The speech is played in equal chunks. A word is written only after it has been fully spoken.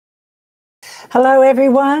Hello,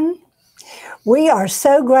 everyone. We are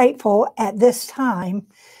so grateful at this time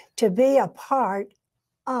to be a part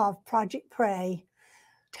of Project Pray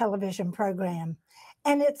television program.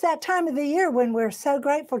 And it's that time of the year when we're so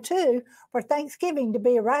grateful, too, for Thanksgiving to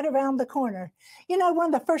be right around the corner. You know,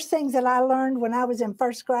 one of the first things that I learned when I was in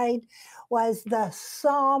first grade was the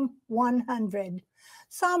Psalm 100.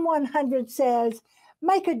 Psalm 100 says,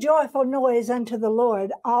 "Make a joyful noise unto the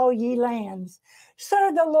Lord, all ye lands.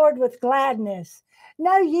 Serve the Lord with gladness.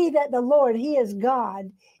 Know ye that the Lord, he is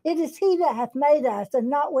God. It is he that hath made us, and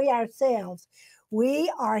not we ourselves.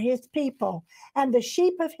 We are his people, and the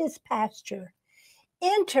sheep of his pasture.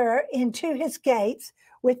 Enter into his gates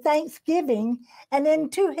with thanksgiving, and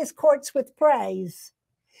into his courts with praise.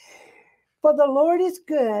 For the Lord is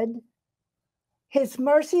good, his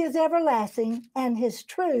mercy is everlasting, and his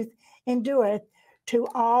truth endureth to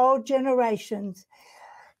all generations."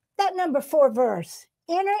 That number 4 verse,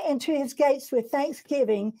 enter into his gates with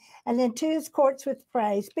thanksgiving and into his courts with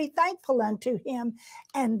praise. Be thankful unto him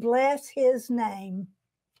and bless his name.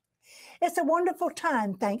 It's a wonderful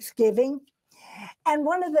time, Thanksgiving. And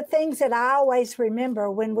one of the things that I always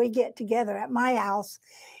remember when we get together at my house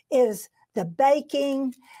is the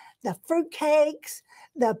baking, the fruit cakes,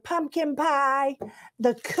 the pumpkin pie,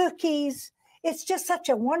 the cookies. It's just such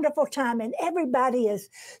a wonderful time, and everybody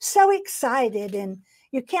is so excited, and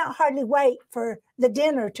you can't hardly wait for the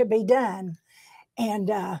dinner to be done.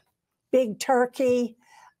 And big turkey,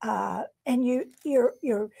 and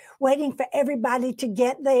you're waiting for everybody to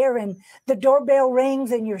get there, and the doorbell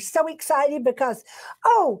rings, and you're so excited because,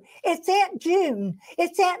 oh, it's Aunt June,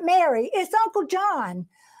 it's Aunt Mary, it's Uncle John.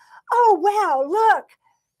 Oh, wow,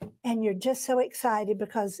 look. And you're just so excited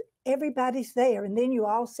because everybody's there. And then you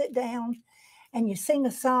all sit down and you sing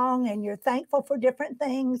a song, and you're thankful for different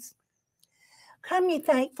things. Come, ye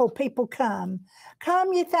thankful people, come.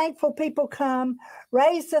 Come, ye thankful people, come.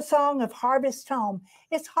 Raise the song of harvest home.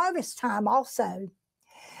 It's harvest time also.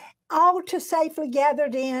 All to safely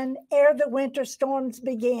gathered in, ere the winter storms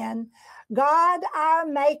begin. God, our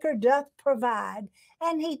Maker, doth provide.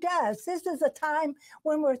 And he does. This is a time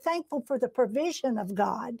when we're thankful for the provision of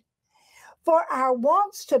God, for our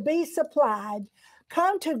wants to be supplied.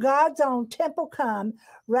 Come to God's own temple, come,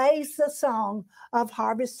 raise the song of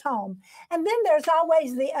harvest home. And then there's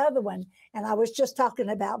always the other one, and I was just talking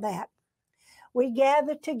about that. We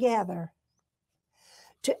gather together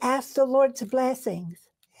to ask the Lord's blessings.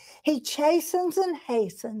 He chastens and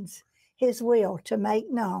hastens his will to make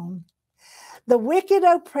known. The wicked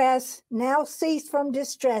oppressed now cease from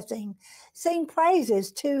distressing. Sing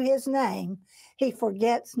praises to his name. He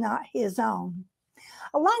forgets not his own.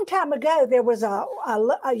 A long time ago, there was a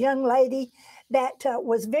young lady that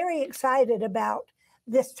was very excited about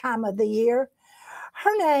this time of the year.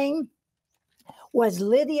 Her name was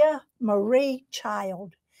Lydia Marie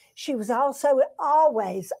Child. She was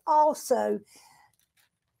always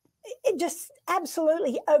just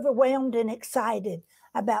absolutely overwhelmed and excited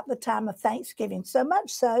about the time of Thanksgiving, so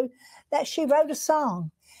much so that she wrote a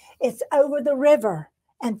song. It's Over the River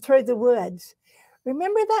and Through the Woods.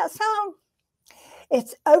 Remember that song?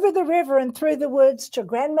 It's over the river and through the woods to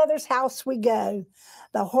grandmother's house we go.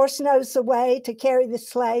 The horse knows the way to carry the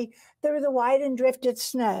sleigh through the white and drifted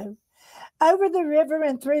snow. Over the river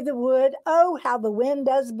and through the wood, oh, how the wind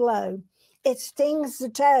does blow. It stings the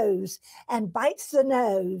toes and bites the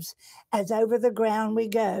nose as over the ground we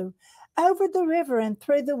go. Over the river and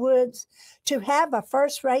through the woods to have a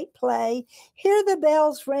first-rate play. Hear the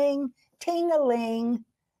bells ring, ting-a-ling.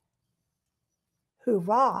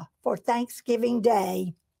 Hurrah for Thanksgiving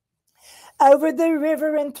Day. Over the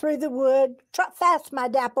river and through the wood, trot fast, my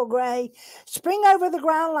dapple gray. Spring over the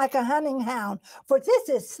ground like a hunting hound, for this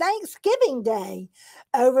is Thanksgiving Day.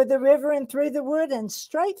 Over the river and through the wood and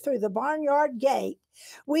straight through the barnyard gate.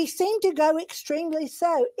 We seem to go extremely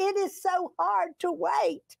slow. It is so hard to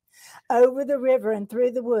wait. Over the river and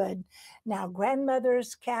through the wood. Now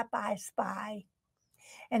grandmother's cap I spy.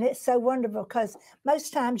 And it's so wonderful because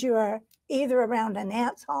most times you are either around an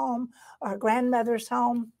aunt's home or a grandmother's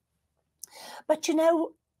home. But you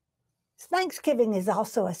know, Thanksgiving is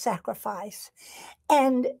also a sacrifice,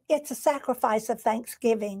 and it's a sacrifice of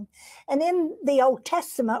thanksgiving. And in the Old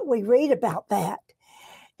Testament, we read about that.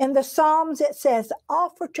 In the Psalms, it says,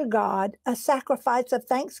 offer to God a sacrifice of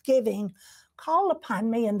thanksgiving. Call upon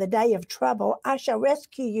me in the day of trouble. I shall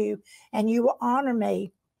rescue you, and you will honor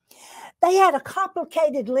me. They had a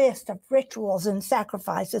complicated list of rituals and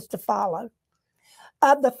sacrifices to follow.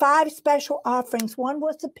 Of the 5 special offerings, one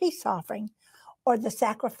was the peace offering, or the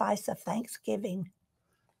sacrifice of thanksgiving.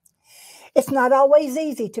 It's not always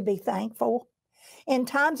easy to be thankful. In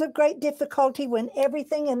times of great difficulty, when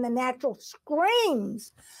everything in the natural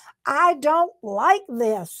screams, I don't like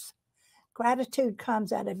this, gratitude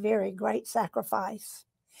comes at a very great sacrifice.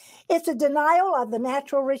 It's a denial of the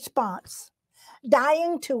natural response,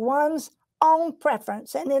 dying to one's own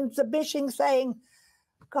preference and exhibiting, saying,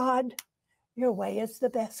 God, your way is the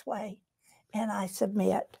best way, and I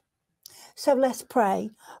submit. So let's pray.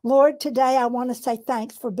 Lord, today I want to say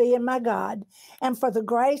thanks for being my God and for the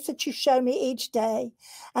grace that you show me each day.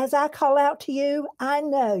 As I call out to you, I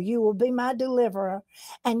know you will be my deliverer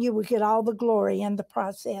and you will get all the glory in the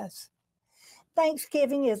process.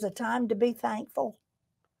 Thanksgiving is a time to be thankful.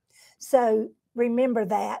 So remember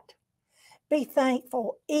that. Be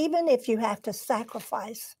thankful, even if you have to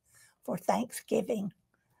sacrifice for Thanksgiving.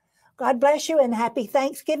 God bless you and happy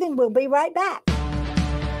Thanksgiving. We'll be right back.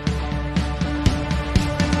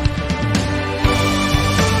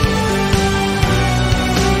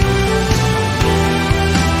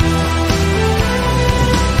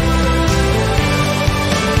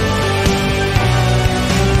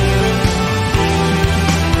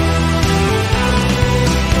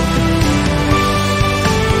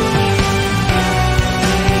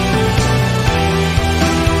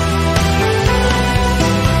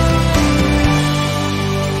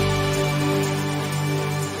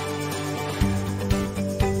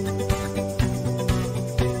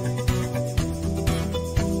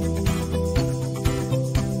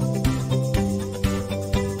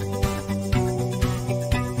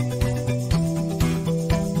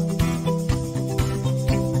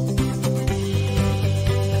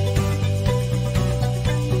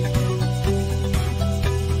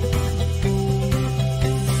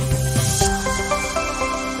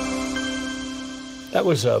 That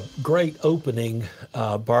was a great opening,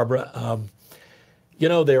 Barbara. You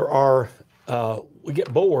know, we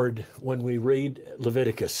get bored when we read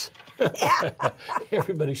Leviticus.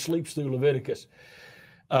 Everybody sleeps through Leviticus.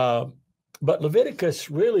 But Leviticus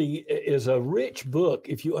really is a rich book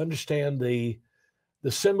if you understand the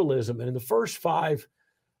symbolism. And in the first 5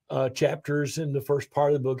 chapters in the first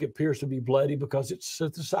part of the book, it appears to be bloody because it's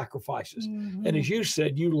the sacrifices. Mm-hmm. And as you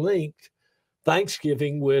said, you linked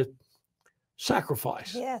Thanksgiving with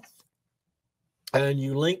sacrifice. Yes. And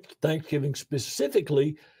you linked Thanksgiving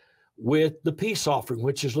specifically with the peace offering,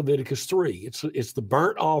 which is Leviticus 3. It's the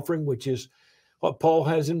burnt offering, which is what Paul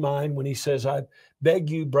has in mind when he says, I beg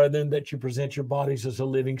you, brethren, that you present your bodies as a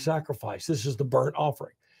living sacrifice. This is the burnt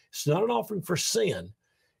offering. It's not an offering for sin.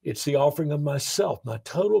 It's the offering of myself, my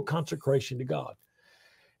total consecration to God.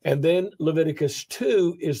 And then Leviticus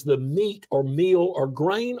 2 is the meat or meal or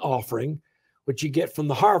grain offering, which you get from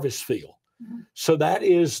the harvest field. So that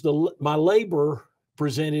is my labor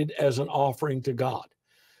presented as an offering to God.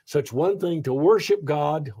 So it's one thing to worship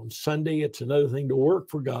God on Sunday. It's another thing to work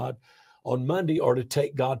for God on Monday, or to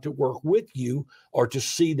take God to work with you, or to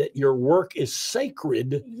see that your work is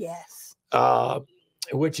sacred. Yes.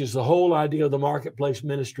 Which is the whole idea of the marketplace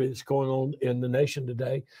ministry that's going on in the nation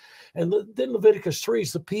today. And then Leviticus 3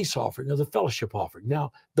 is the peace offering or the fellowship offering.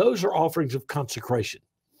 Now, those are offerings of consecration.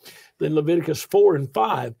 Then Leviticus 4 and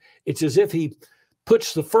 5, it's as if he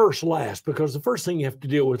puts the first last, because the first thing you have to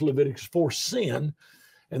deal with, Leviticus 4, sin,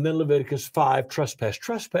 and then Leviticus 5, trespass.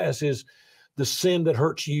 Trespass is the sin that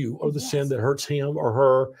hurts you or the sin that hurts him or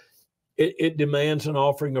her. It demands an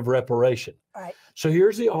offering of reparation. Right. So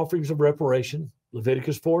here's the offerings of reparation,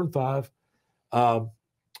 Leviticus 4 and 5,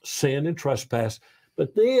 sin and trespass.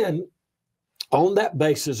 But then on that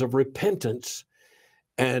basis of repentance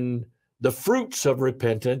and the fruits of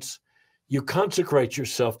repentance, you consecrate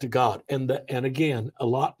yourself to God. And again, a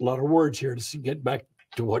lot of words here to get back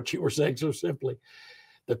to what you were saying so simply.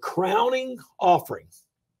 The crowning offering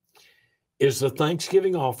is the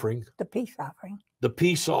Thanksgiving offering. The peace offering. The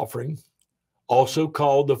peace offering, also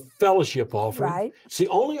called the fellowship offering. Right. It's the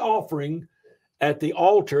only offering at the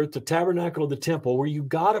altar, at the tabernacle of the temple, where you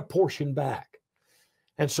got a portion back.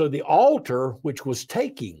 And so the altar, which was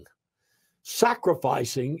taking,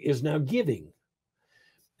 sacrificing, is now giving.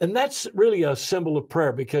 And that's really a symbol of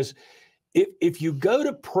prayer, because if you go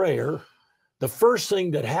to prayer, the first thing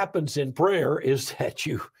that happens in prayer is that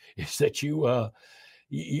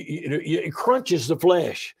it crunches the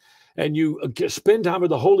flesh, and you spend time with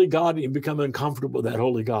the holy God, and you become uncomfortable with that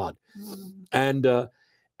holy God. Mm.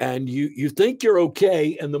 And you think you're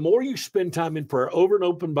okay. And the more you spend time in prayer over and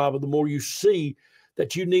over in the Bible, the more you see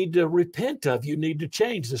that you need to repent of, you need to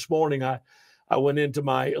change. This morning, I went into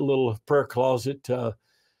my little prayer closet,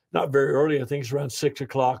 not very early, I think it's around 6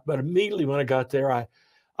 o'clock, but immediately when I got there, I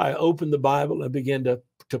opened the Bible and began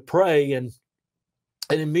to pray, and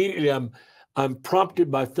immediately I'm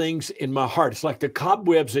prompted by things in my heart. It's like the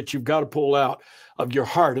cobwebs that you've got to pull out of your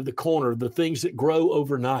heart, of the corner, the things that grow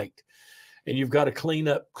overnight. And you've got to clean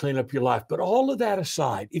up your life. But all of that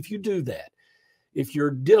aside, if you do that, if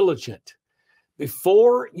you're diligent,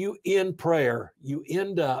 before you end prayer, you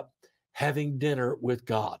end up having dinner with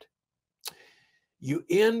God. You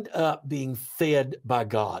end up being fed by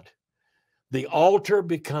God. The altar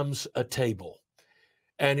becomes a table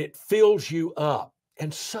and it fills you up.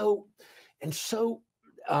 And so,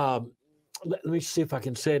 let me see if I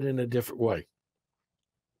can say it in a different way.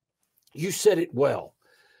 You said it well.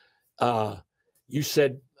 You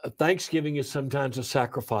said Thanksgiving is sometimes a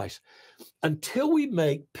sacrifice. Until we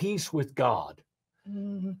make peace with God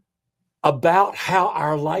about how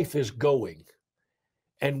our life is going,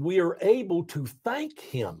 and we are able to thank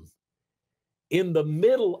Him in the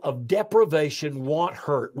middle of deprivation, want,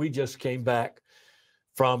 hurt. We just came back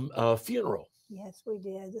from a funeral. Yes, we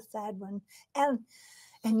did. A sad one.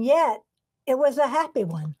 And yet it was a happy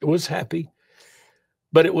one. It was happy.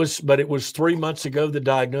 But it was 3 months ago the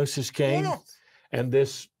diagnosis came. Yes. And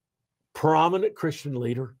this prominent Christian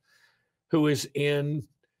leader who is in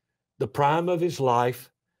the prime of his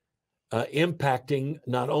life, impacting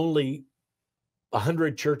not only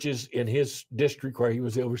 100 churches in his district where he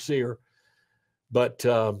was the overseer, but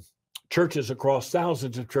churches across,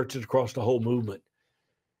 thousands of churches across the whole movement,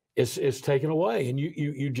 is taken away. And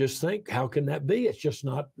you just think, how can that be? It's just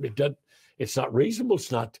not, it's not reasonable.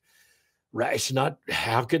 It's not rational.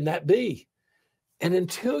 How can that be? And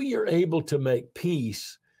until you're able to make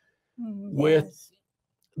peace with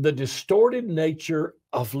the distorted nature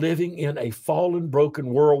of living in a fallen, broken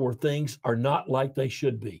world where things are not like they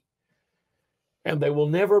should be, and they will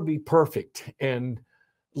never be perfect, and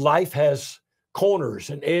life has corners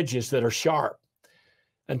and edges that are sharp,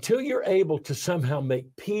 until you're able to somehow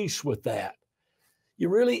make peace with that, you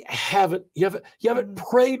really haven't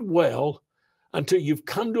prayed well until you've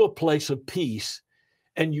come to a place of peace.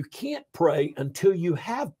 And you can't pray until you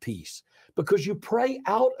have peace, because you pray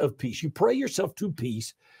out of peace. You pray yourself to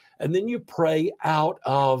peace, and then you pray out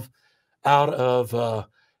of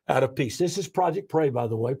peace. This is Project Pray, by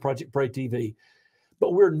the way, Project Pray TV.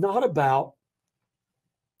 But we're not about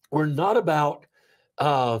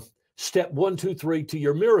step 1, 2, 3 to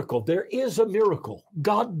your miracle. There is a miracle.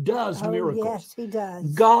 God does miracles. Yes, He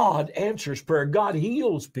does. God answers prayer. God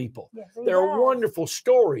heals people. Yes, there are wonderful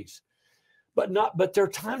stories. But there are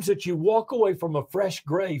times that you walk away from a fresh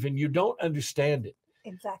grave and you don't understand it.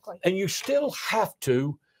 Exactly. And you still have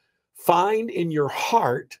to find in your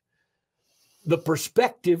heart the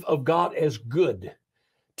perspective of God as good,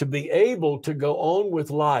 to be able to go on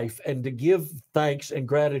with life and to give thanks and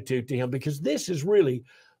gratitude to Him, because this is really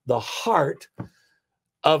the heart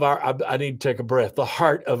of I need to take a breath, the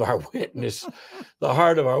heart of our witness, the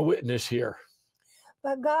heart of our witness here.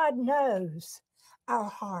 But God knows our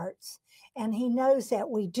hearts. And He knows that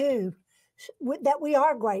we do, that we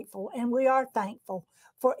are grateful and we are thankful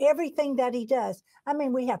for everything that He does. I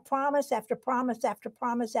mean, we have promise after promise after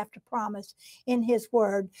promise after promise in His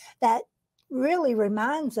Word that really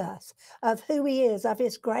reminds us of who He is, of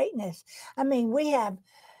His greatness. I mean, we have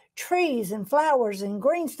trees and flowers and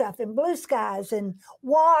green stuff and blue skies and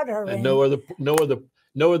water. And no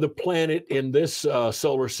other planet in this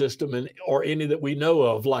solar system or any that we know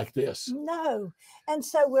of like this. No. And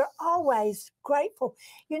so we're always grateful.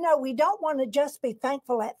 You know, we don't want to just be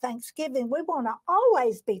thankful at Thanksgiving. We want to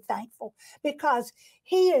always be thankful, because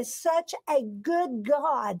He is such a good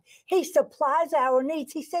God. He supplies our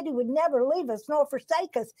needs. He said He would never leave us nor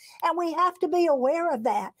forsake us. And we have to be aware of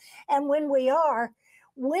that. And when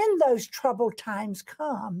those troubled times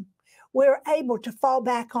come, we're able to fall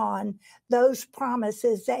back on those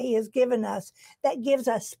promises that He has given us, that gives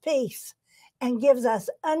us peace and gives us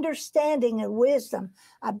understanding and wisdom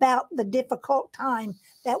about the difficult time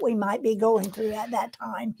that we might be going through at that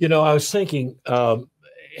time. You know, I was thinking,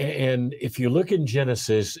 and if you look in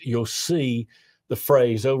Genesis, you'll see the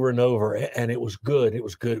phrase over and over, and it was good, it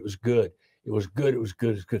was good, it was good, it was good, it was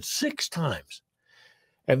good, it was good, 6 times.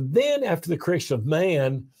 And then after the creation of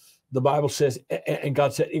man, the Bible says, and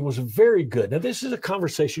God said, it was very good. Now, this is a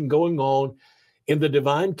conversation going on in the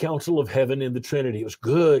divine council of heaven in the Trinity. It was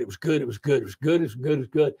good, it was good, it was good, it was good, it was good, it was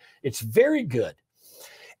good. It's very good.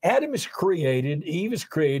 Adam is created, Eve is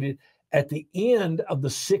created at the end of the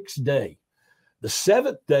 6th day. The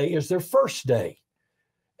 7th day is their first day.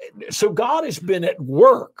 So God has been at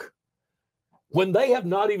work when they have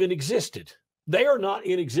not even existed. They are not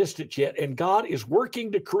in existence yet, and God is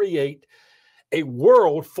working to create a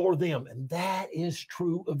world for them. And that is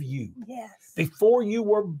true of you. Yes. Before you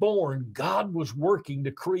were born, God was working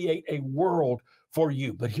to create a world for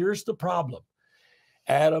you. But here's the problem.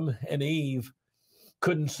 Adam and Eve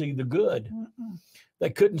couldn't see the good. They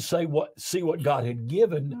couldn't see what God had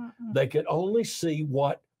given. They could only see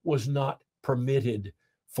what was not permitted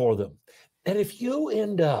for them. And if you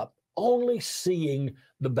end up only seeing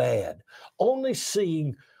the bad, only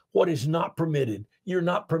seeing what is not permitted, you're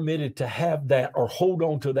not permitted to have that or hold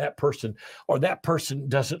on to that person, or that person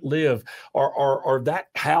doesn't live, or that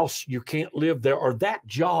house, you can't live there, or that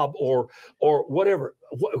job, or whatever.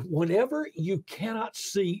 Whenever you cannot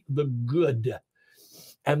see the good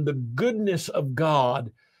and the goodness of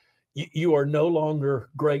God, you are no longer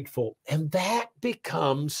grateful. And that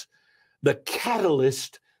becomes the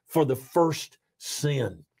catalyst for the first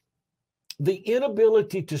sin. The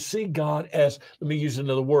inability to see God as, let me use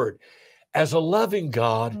another word, as a loving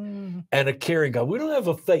God and a caring God. We don't have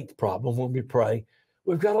a faith problem when we pray.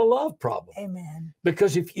 We've got a love problem. Amen.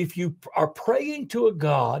 Because if you are praying to a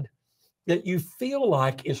God that you feel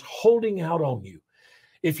like is holding out on you,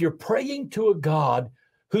 if you're praying to a God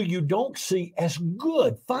who you don't see as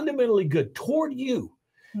good, fundamentally good toward you,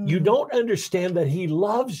 you don't understand that he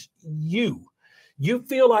loves you. You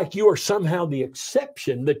feel like you are somehow the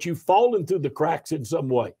exception, that you've fallen through the cracks in some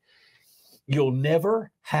way. You'll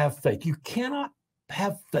never have faith. You cannot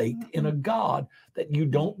have faith in a God that you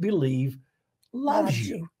don't believe loves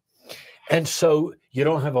you. And so you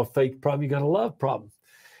don't have a faith problem, you got a love problem.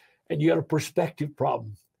 And you got a perspective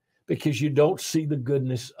problem because you don't see the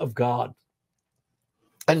goodness of God.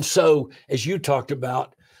 And so, as you talked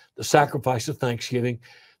about the sacrifice of thanksgiving,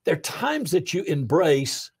 there are times that you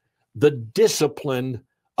embrace the discipline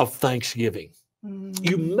of thanksgiving.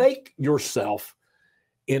 You make yourself,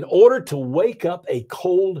 in order to wake up a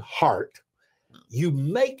cold heart, you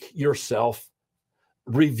make yourself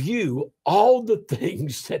review all the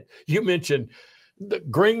things that you mentioned, the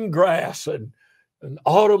green grass and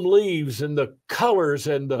autumn leaves and the colors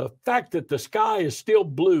and the fact that the sky is still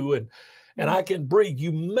blue and I can breathe.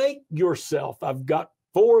 You make yourself, I've got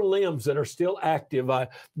 4 limbs that are still active. I've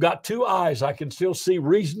got 2 eyes. I can still see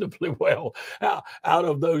reasonably well out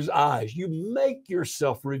of those eyes. You make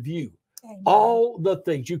yourself review all the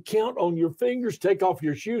things. You count on your fingers, take off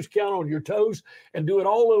your shoes, count on your toes, and do it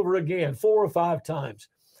all over again 4 or 5 times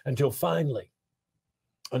until finally,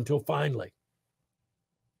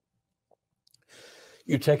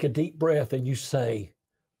 you take a deep breath and you say,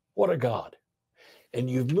 what a God. And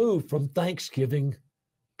you've moved from thanksgiving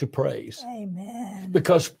to praise. Amen.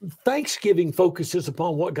 Because thanksgiving focuses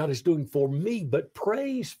upon what God is doing for me, but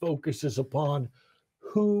praise focuses upon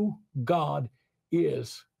who God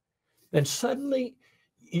is. And suddenly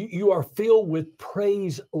you are filled with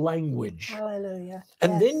praise language. Hallelujah.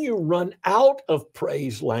 And then you run out of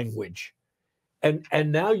praise language.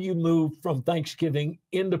 And now you move from thanksgiving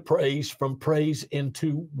into praise, from praise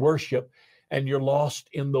into worship, and you're lost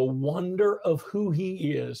in the wonder of who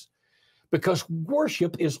he is. Because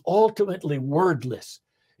worship is ultimately wordless.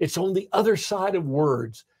 It's on the other side of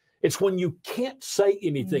words. It's when you can't say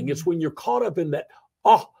anything. It's when you're caught up in that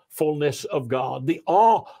awfulness of God, the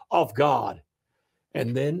awe of God.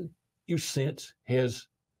 And then you sense his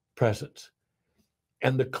presence.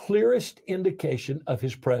 And the clearest indication of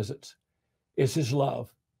his presence is his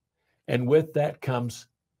love. And with that comes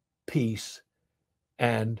peace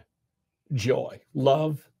and joy.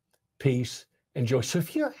 Love, peace, and joy. So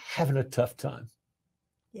if you're having a tough time,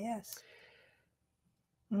 yes,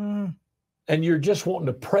 and you're just wanting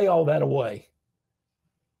to pray all that away,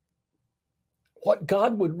 what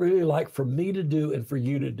God would really like for me to do and for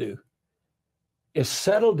you to do is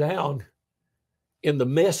settle down in the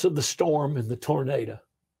mess of the storm and the tornado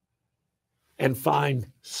and find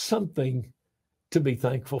something to be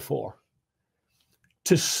thankful for,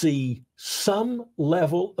 to see some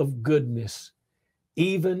level of goodness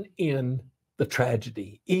even in the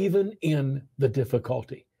tragedy, even in the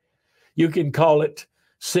difficulty. You can call it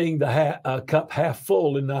seeing the cup half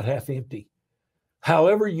full and not half empty.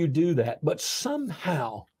 However you do that, but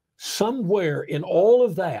somehow, somewhere in all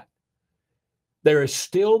of that, there is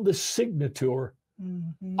still the signature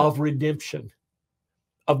of redemption,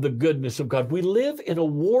 of the goodness of God. We live in a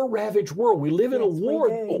war-ravaged world. We live in a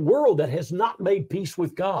world that has not made peace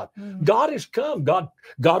with God. God has come. God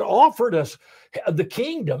offered us the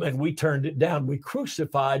kingdom, and we turned it down. We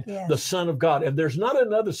crucified the Son of God, and there's not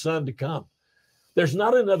another Son to come. There's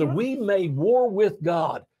not another. We made war with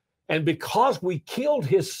God, and because we killed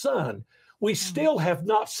his Son, we still have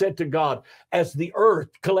not said to God, as the earth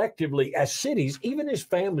collectively, as cities, even as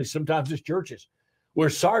families, sometimes as churches, we're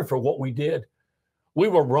sorry for what we did. We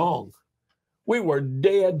were wrong. We were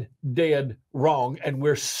dead wrong, and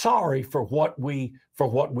we're sorry for what we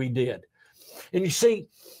did. And you see,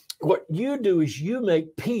 what you do is you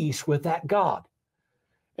make peace with that God.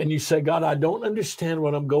 And you say, God, I don't understand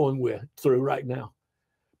what I'm going through right now,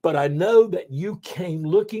 but I know that you came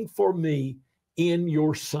looking for me in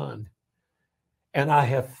your Son. And I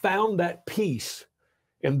have found that peace.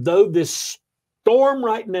 And though this storm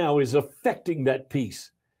right now is affecting that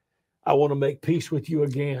peace, I want to make peace with you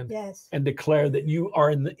again. Yes. And declare that you are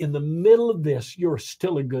in the middle of this, you're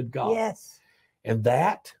still a good God. Yes. And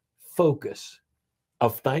that focus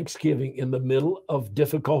of thanksgiving in the middle of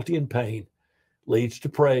difficulty and pain leads to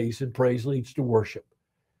praise, and praise leads to worship.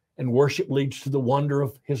 And worship leads to the wonder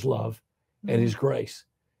of his love and his grace.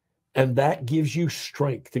 And that gives you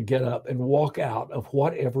strength to get up and walk out of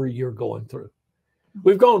whatever you're going through.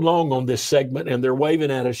 We've gone long on this segment, and they're waving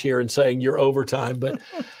at us here and saying you're overtime. But,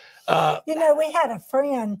 you know, we had a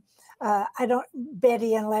friend,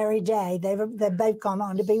 Betty and Larry J. They've both gone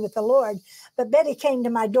on to be with the Lord. But Betty came to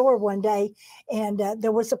my door one day, and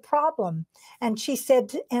there was a problem. And she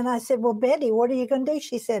said, and I said, well, Betty, what are you going to do?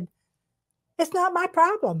 She said, it's not my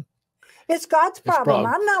problem. It's God's problem.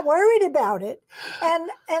 I'm not worried about it. And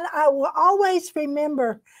I will always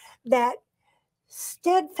remember that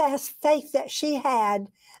steadfast faith that she had,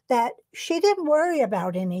 that she didn't worry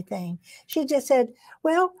about anything. She just said,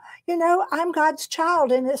 well, you know, I'm God's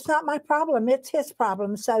child and it's not my problem. It's his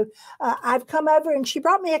problem. So I've come over, and she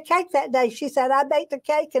brought me a cake that day. She said, I baked a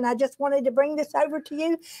cake and I just wanted to bring this over to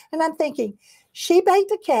you. And I'm thinking, she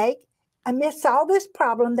baked a cake amidst all this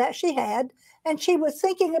problem that she had, and she was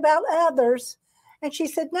thinking about others. And she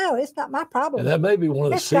said, no, it's not my problem. And that may be one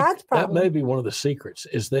of the secrets. That may be one of the secrets,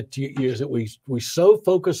 is that we so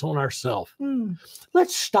focus on ourselves.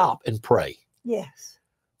 Let's stop and pray. Yes.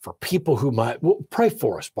 For people who might pray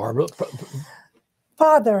for us, Barbara.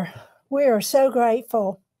 Father, we are so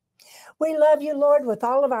grateful. We love you, Lord, with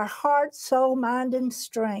all of our heart, soul, mind, and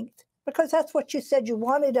strength, because that's what you said you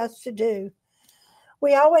wanted us to do.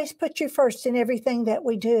 We always put you first in everything that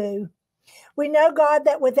we do. We know, God,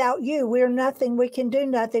 that without you, we're nothing. We can do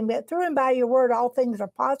nothing. But through and by your word, all things are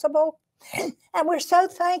possible. And we're so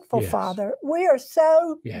thankful, Father. We are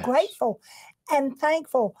so grateful and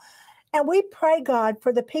thankful. And we pray, God,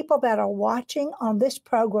 for the people that are watching on this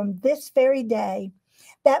program this very day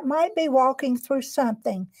that might be walking through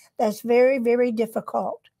something that's very, very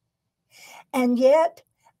difficult. And yet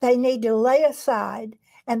they need to lay aside,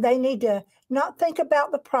 and they need to not think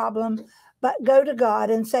about the problem, but go to God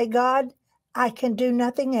and say, God, I can do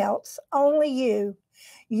nothing else. Only you.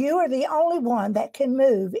 You are the only one that can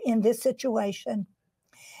move in this situation.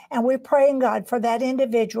 And we're praying, God, for that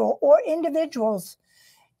individual or individuals.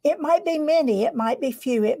 It might be many, it might be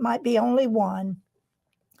few, it might be only one.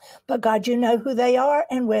 But God, you know who they are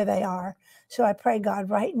and where they are. So I pray, God,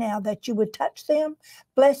 right now that you would touch them,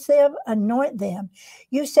 bless them, anoint them.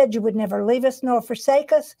 You said you would never leave us nor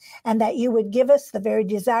forsake us, and that you would give us the very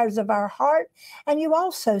desires of our heart. And you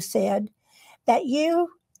also said that you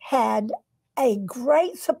had a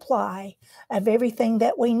great supply of everything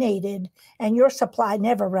that we needed, and your supply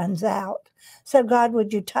never runs out. So God,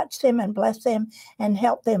 would you touch them and bless them and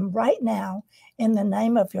help them right now in the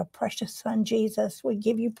name of your precious Son, Jesus. We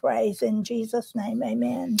give you praise in Jesus' name.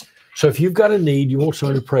 Amen. So if you've got a need, you want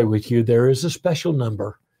someone to pray with you, there is a special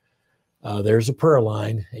number. There's a prayer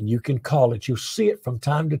line, and you can call it. You'll see it from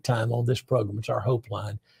time to time on this program. It's our Hope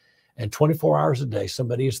Line. And 24 hours a day,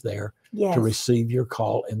 somebody is there to receive your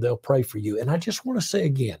call, and they'll pray for you. And I just want to say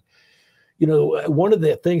again, you know, one of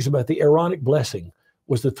the things about the Aaronic blessing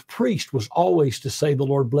was that the priest was always to say, the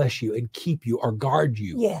Lord bless you and keep you or guard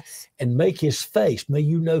you. Yes. And make his face, may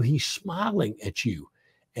you know he's smiling at you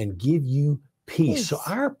and give you peace. So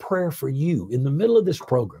our prayer for you in the middle of this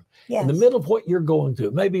program, in the middle of what you're going through,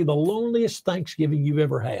 it may be the loneliest Thanksgiving you've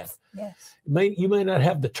ever had. Yes. You may not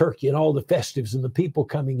have the turkey and all the festives and the people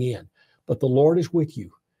coming in, but the Lord is with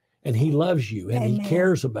you, and he loves you, and he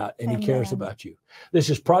cares about, he cares about you. This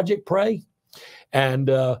is Project Pray,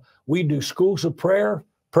 and we do schools of prayer,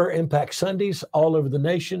 prayer impact Sundays all over the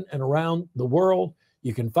nation and around the world.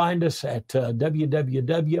 You can find us at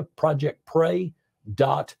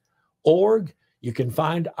www.projectpray.org. You can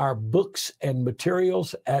find our books and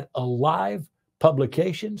materials at Alive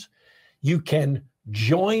Publications. You can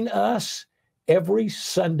join us every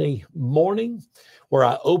Sunday morning where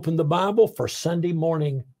I open the Bible for Sunday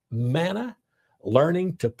morning manna,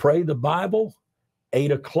 learning to pray the Bible,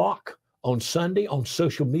 8 o'clock on Sunday on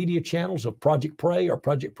social media channels of Project Pray or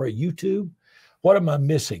Project Pray YouTube. What am I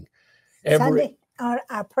missing? Sunday,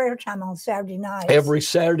 our prayer time on Saturday night. Every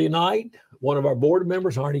Saturday night, one of our board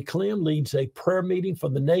members, Arnie Clem, leads a prayer meeting for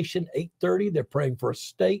the nation, 8:30. They're praying for a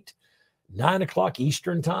state, 9 o'clock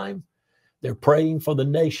Eastern time. They're praying for the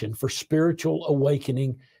nation for spiritual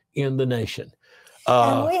awakening in the nation.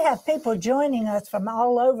 And we have people joining us from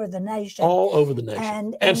all over the nation. All over the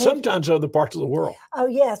nation. And sometimes other parts of the world. Oh,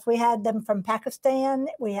 yes. We had them from Pakistan.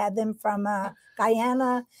 We had them from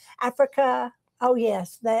Guyana, Africa. Oh,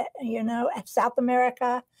 yes. South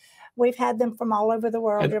America. We've had them from all over the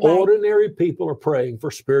world. And ordinary people are praying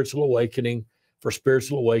for spiritual awakening,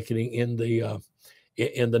 in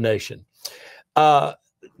the nation.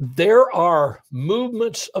 There are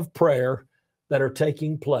movements of prayer that are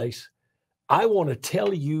taking place. I want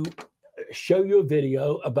to show you a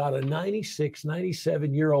video about a 96,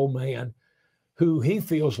 97-year-old man who he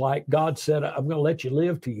feels like God said, I'm going to let you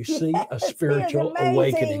live till you see a spiritual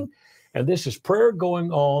awakening. And this is prayer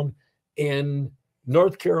going on in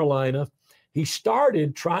North Carolina. He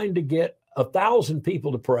started trying to get 1,000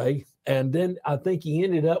 people to pray. And then I think he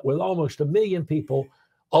ended up with almost 1 million people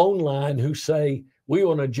online who say, we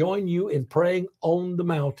want to join you in praying on the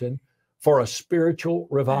mountain for a spiritual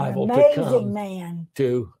revival to come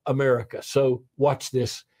to America. So watch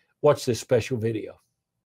this special video.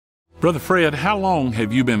 Brother Fred, how long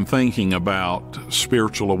have you been thinking about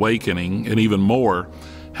spiritual awakening? And even more,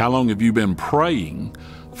 how long have you been praying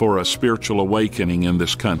for a spiritual awakening in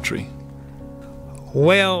this country?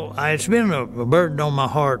 Well, it's been a burden on my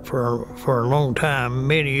heart for a long time,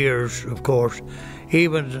 many years, of course,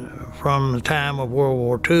 even from the time of World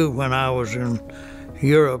War II when I was in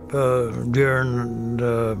Europe during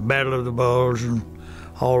the Battle of the Bulge and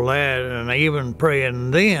all that, and even praying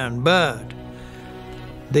then. But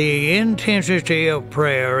the intensity of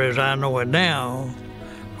prayer, as I know it now,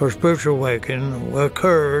 for spiritual awakening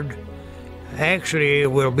occurred, actually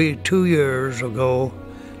it will be 2 years ago,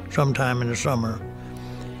 sometime in the summer.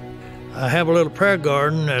 I have a little prayer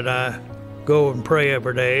garden that I go and pray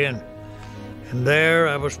every day, and there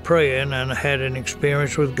I was praying and I had an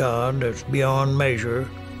experience with God that's beyond measure.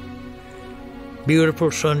 Beautiful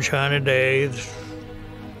sunshiny days.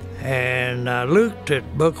 And I looked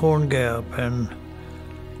at Buckhorn Gap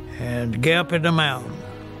and Gap in the mountain.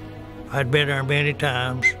 I'd been there many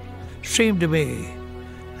times. It seemed to me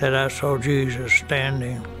that I saw Jesus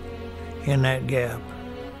standing in that gap.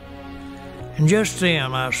 And just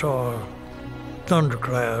then I saw a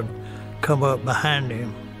thundercloud come up behind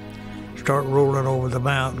him, start rolling over the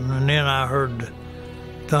mountain, and then I heard the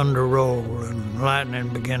thunder roll and lightning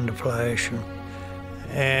begin to flash.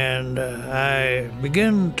 And I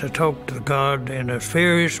began to talk to God in a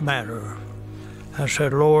serious matter. I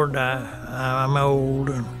said, Lord, I'm old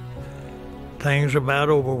and things are about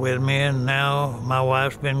over with me, and now my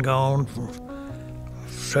wife's been gone for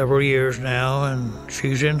several years now, and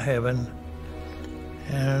she's in heaven.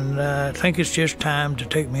 And I think it's just time to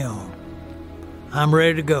take me on. I'm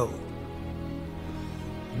ready to go.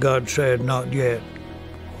 God said, not yet.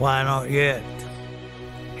 Why not yet?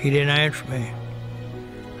 He didn't answer me.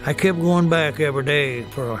 I kept going back every day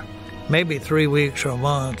for maybe 3 weeks or a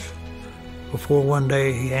month before one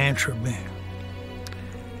day he answered me.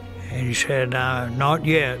 And he said, not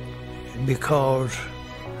yet, because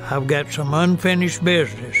I've got some unfinished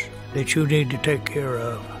business that you need to take care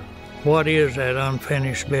of. What is that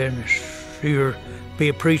unfinished business? You'll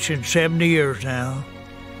be preaching 70 years now.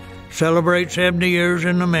 Celebrate 70 years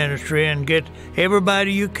in the ministry and get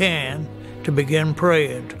everybody you can to begin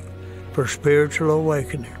praying for spiritual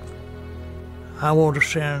awakening. I want to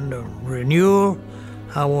send a renewal.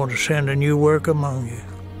 I want to send a new work among you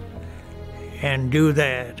and do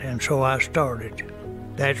that. And so I started.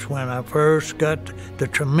 That's when I first got the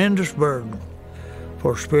tremendous burden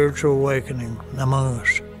for spiritual awakening among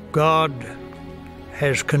us. God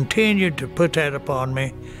has continued to put that upon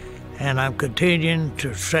me, and I'm continuing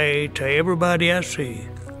to say to everybody I see,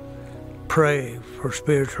 pray for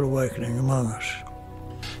spiritual awakening among us.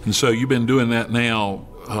 And so you've been doing that now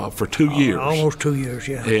for 2 years. Almost 2 years,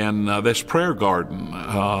 yeah. And this prayer garden,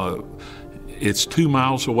 it's 2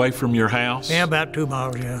 miles away from your house? Yeah, about 2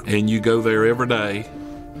 miles, yeah. And you go there every day?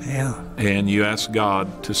 Yeah. And you ask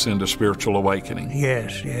God to send a spiritual awakening?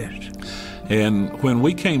 Yes, yes. And when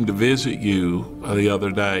we came to visit you the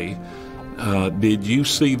other day, did you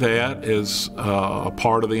see that as a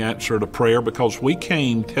part of the answer to prayer? Because we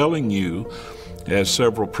came telling you, as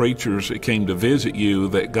several preachers that came to visit you,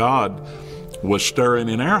 that God was stirring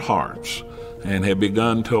in our hearts and had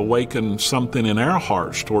begun to awaken something in our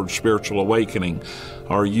hearts towards spiritual awakening.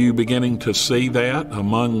 Are you beginning to see that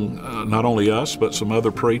among not only us, but some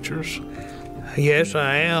other preachers? Yes,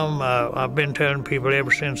 I am. I've been telling people ever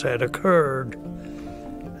since that occurred.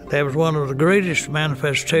 That was one of the greatest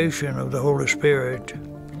manifestations of the Holy Spirit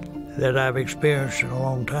that I've experienced in a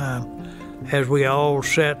long time, as we all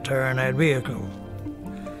sat there in that vehicle.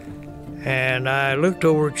 And I looked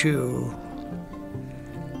over at you,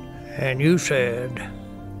 and you said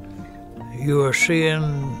you are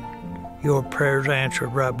seeing your prayers answered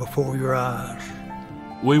right before your eyes.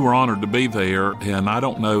 We were honored to be there, and I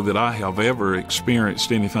don't know that I have ever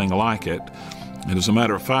experienced anything like it. And as a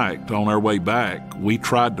matter of fact, on our way back, we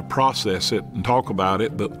tried to process it and talk about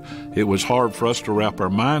it, but it was hard for us to wrap our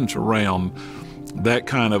minds around that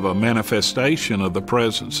kind of a manifestation of the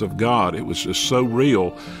presence of God. It was just so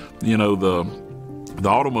real. You know, the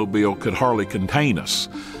automobile could hardly contain us.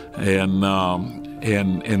 And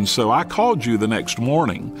so I called you the next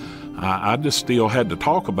morning. I just still had to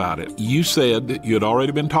talk about it. You said that you had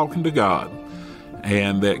already been talking to God,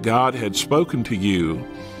 and that God had spoken to you,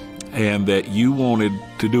 and that you wanted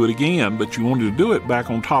to do it again, but you wanted to do it back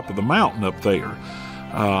on top of the mountain up there.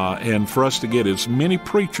 And for us to get as many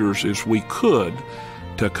preachers as we could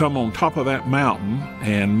to come on top of that mountain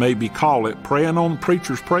and maybe call it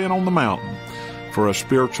Preachers Praying on the Mountain for a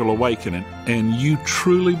spiritual awakening. And you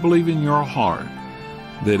truly believe in your heart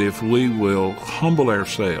that if we will humble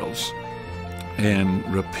ourselves and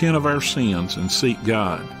repent of our sins and seek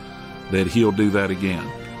God, that He'll do that again.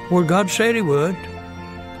 Well, God said He would.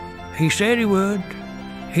 He said He would.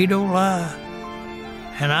 He don't lie.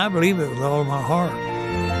 And I believe it with all my heart.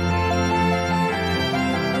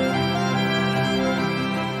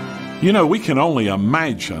 You know, we can only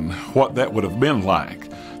imagine what that would have been like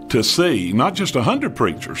to see not just 100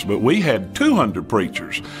 preachers, but we had 200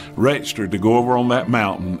 preachers registered to go over on that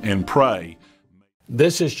mountain and pray.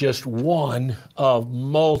 This is just one of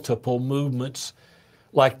multiple movements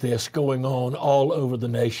like this going on all over the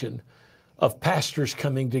nation, of pastors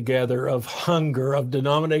coming together, of hunger, of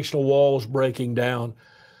denominational walls breaking down,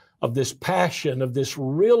 of this passion, of this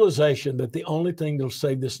realization that the only thing that'll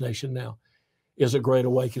save this nation now is a great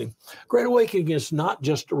awakening. Great awakening is not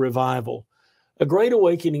just a revival. A great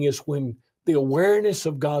awakening is when the awareness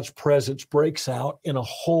of God's presence breaks out in a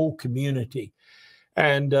whole community.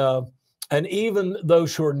 And even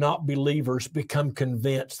those who are not believers become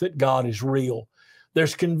convinced that God is real.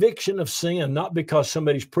 There's conviction of sin, not because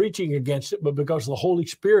somebody's preaching against it, but because the Holy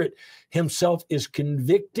Spirit Himself is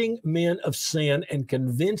convicting men of sin and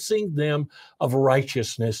convincing them of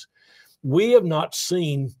righteousness. We have not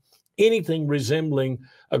seen anything resembling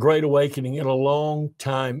a great awakening in a long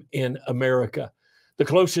time in America. The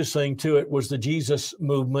closest thing to it was the Jesus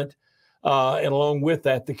movement, and along with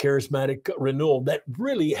that, the charismatic renewal that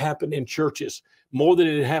really happened in churches more than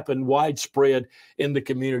it happened widespread in the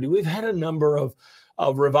community. We've had a number of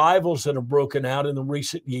revivals that have broken out in the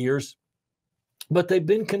recent years, but they've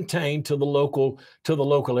been contained to the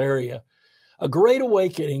local area. A great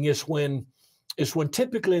awakening is when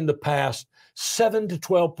typically in the past 7 to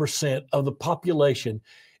 12% of the population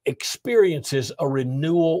experiences a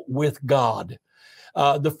renewal with God.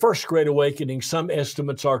 The first great awakening, some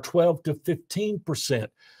estimates are 12 to 15%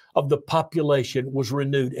 of the population was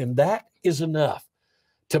renewed, and that is enough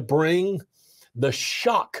to bring the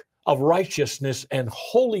shock of righteousness and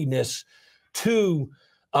holiness to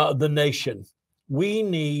the nation. We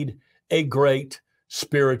need a great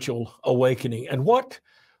spiritual awakening. And what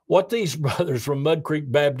these brothers from Mud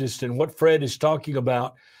Creek Baptist and what Fred is talking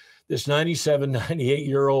about, this 97,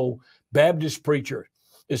 98-year-old Baptist preacher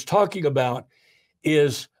is talking about,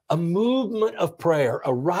 is a movement of prayer,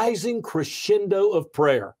 a rising crescendo of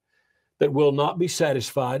prayer that will not be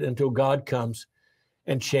satisfied until God comes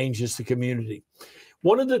and changes the community.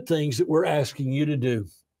 One of the things that we're asking you to do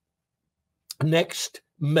next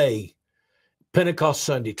May, Pentecost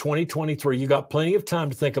Sunday, 2023, you got plenty of time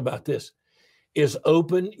to think about this, is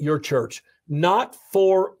open your church, not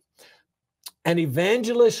for an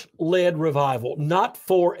evangelist-led revival, not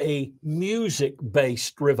for a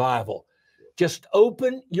music-based revival. Just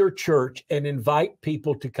open your church and invite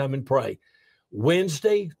people to come and pray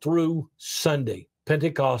Wednesday through Sunday,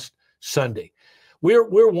 Pentecost Sunday.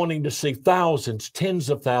 We're wanting to see thousands, tens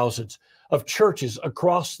of thousands of churches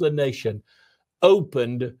across the nation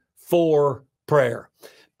opened for prayer.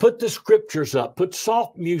 Put the scriptures up, put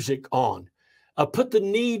soft music on, put the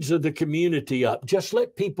needs of the community up. Just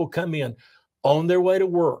let people come in on their way to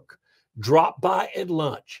work, drop by at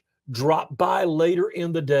lunch, drop by later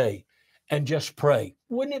in the day, and just pray.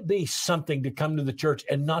 Wouldn't it be something to come to the church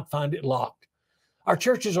and not find it locked? Our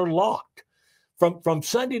churches are locked. From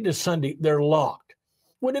Sunday to Sunday, they're locked.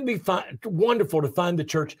 Wouldn't it be wonderful to find the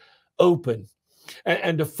church open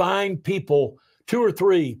and to find people, 2 or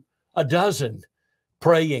 3, a dozen,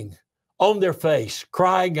 praying on their face,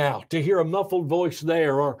 crying out, to hear a muffled voice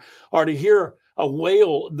there, or to hear a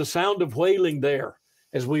wail, the sound of wailing there,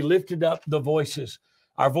 as we lifted up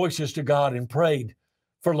our voices to God and prayed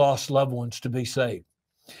for lost loved ones to be saved.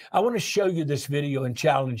 I want to show you this video and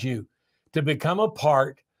challenge you to become a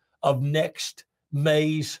part of next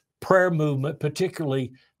May's prayer movement,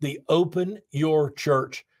 particularly the Open Your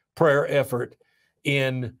Church prayer effort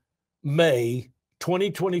in May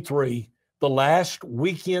 2023, the last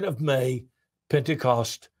weekend of May,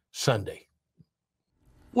 Pentecost Sunday.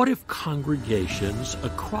 What if congregations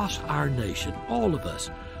across our nation, all of us,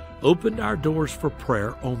 opened our doors for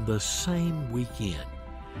prayer on the same weekend?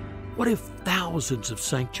 What if thousands of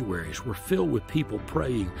sanctuaries were filled with people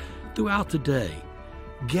praying throughout the day,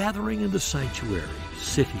 gathering in the sanctuary,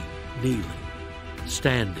 sitting, kneeling,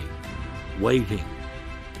 standing, waiting,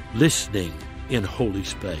 listening in holy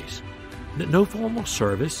space? No formal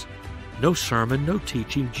service, no sermon, no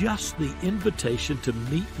teaching, just the invitation to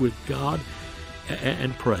meet with God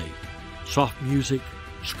and pray. Soft music,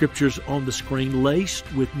 scriptures on the screen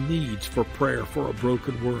laced with needs for prayer for a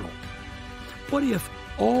broken world. What if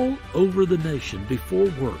all over the nation before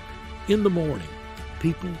work, in the morning,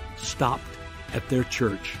 people stopped at their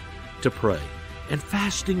church to pray, and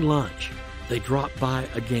fasting lunch, they dropped by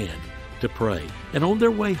again to pray, and on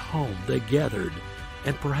their way home they gathered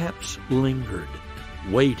and perhaps lingered,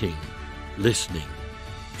 waiting, listening?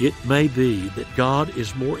 It may be that God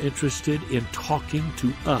is more interested in talking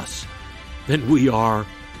to us than we are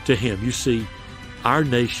to Him. You see, our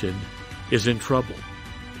nation is in trouble.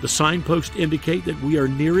 The signposts indicate that we are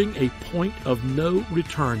nearing a point of no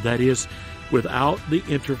return, that is, without the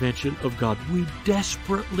intervention of God. We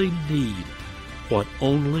desperately need what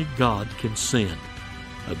only God can send,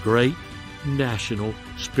 a great national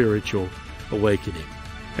spiritual awakening.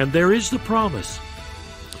 And there is the promise: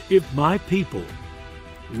 if my people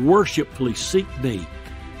worshipfully seek me,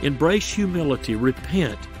 embrace humility,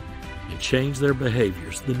 repent, and change their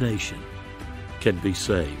behaviors, the nation can be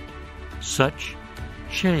saved. Such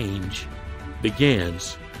change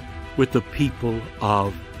begins with the people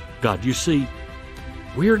of God. You see,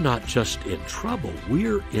 we're not just in trouble,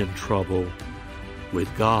 we're in trouble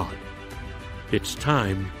with God. It's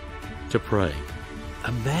time to pray.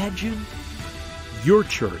 Imagine your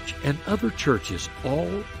church and other churches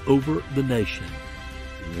all over the nation,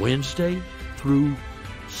 Wednesday through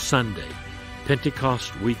Sunday,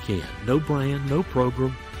 Pentecost weekend. No brand, no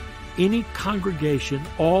program, any congregation,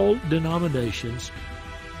 all denominations,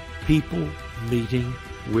 people meeting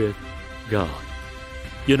with God.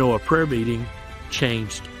 You know, a prayer meeting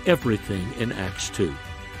changed everything in Acts 2.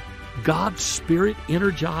 God's Spirit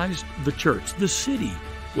energized the church. The city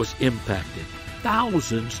was impacted.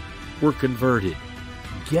 Thousands were converted.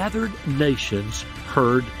 Gathered nations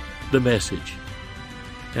heard the message.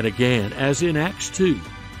 And again, as in Acts 2,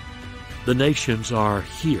 the nations are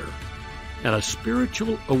here. And a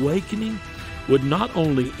spiritual awakening would not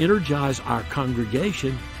only energize our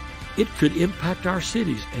congregation, it could impact our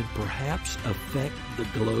cities and perhaps affect the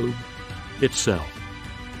globe itself.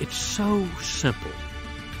 It's so simple.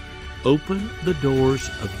 Open the doors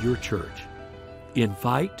of your church.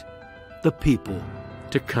 Invite the people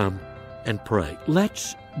to come and pray.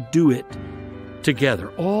 Let's do it together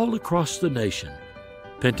all across the nation.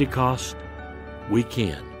 Pentecost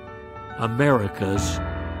weekend, America's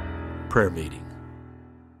prayer meeting.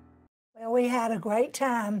 Well, we had a great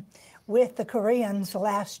time with the Koreans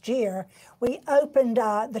last year. We opened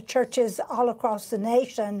the churches all across the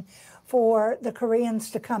nation for the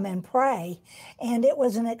Koreans to come and pray, and it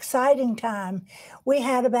was an exciting time. We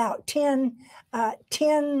had about 10,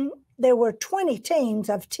 there were 20 teams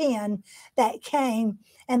of 10 that came,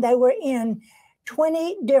 and they were in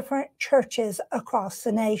 20 different churches across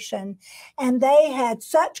the nation. And they had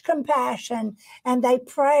such compassion and they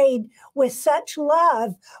prayed with such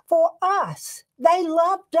love for us. They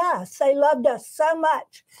loved us. They loved us so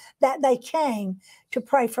much that they came to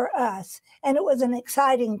pray for us. And it was an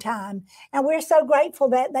exciting time. And we're so grateful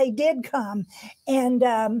that they did come. And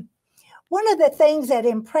one of the things that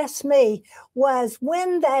impressed me was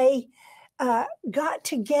when they got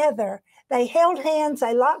together, they held hands,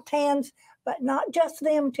 they locked hands, but not just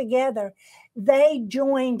them together. They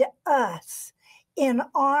joined us in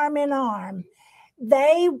arm.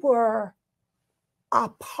 They were a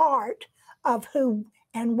part of who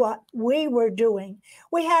and what we were doing.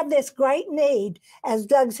 We have this great need, as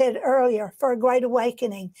Doug said earlier, for a great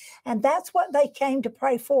awakening. And that's what they came to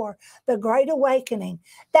pray for, the great awakening.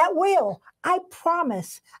 That will, I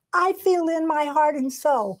promise, I feel in my heart and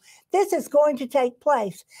soul, this is going to take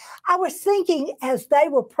place. I was thinking as they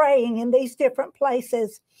were praying in these different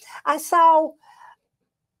places, I saw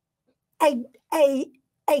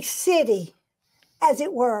a city, as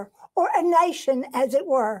it were, or a nation, as it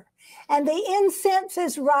were, and the incense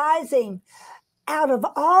is rising. out of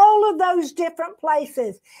all of those different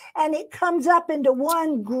places, and it comes up into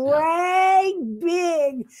one great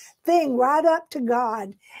big thing right up to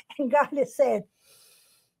God. And God has said,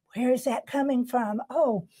 where is that coming from?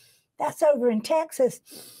 Oh, that's over in Texas.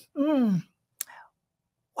 Wow,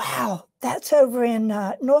 that's over in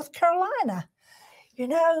North Carolina. You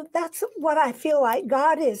know, that's what I feel like.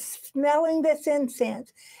 God is smelling this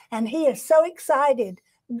incense, and he is so excited.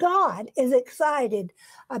 God is excited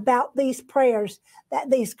about these prayers that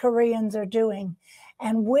these Koreans are doing.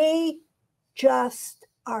 And we just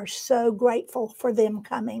are so grateful for them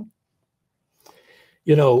coming.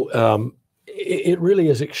 You know, it really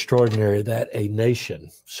is extraordinary that a nation,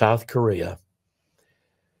 South Korea,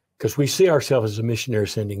 because we see ourselves as a missionary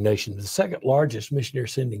sending nation. The second largest missionary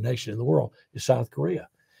sending nation in the world is South Korea.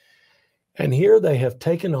 And here they have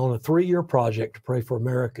taken on a 3-year project to pray for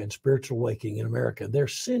America and spiritual awakening in America. They're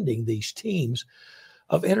sending these teams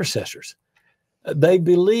of intercessors. They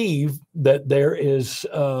believe that there is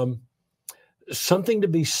something to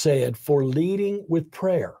be said for leading with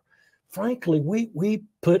prayer. Frankly, we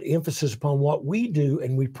put emphasis upon what we do,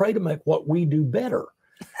 and we pray to make what we do better.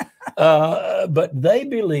 But they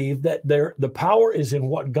believe that the power is in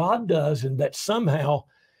what God does, and that somehow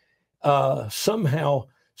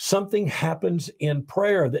something happens in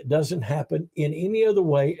prayer that doesn't happen in any other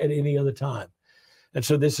way at any other time. And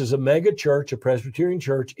so this is a mega church, a Presbyterian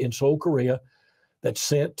church in Seoul, Korea, that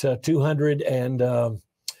sent 200 and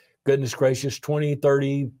goodness gracious, 20,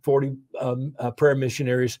 30, 40 prayer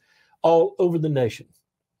missionaries all over the nation.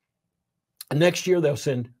 And next year, they'll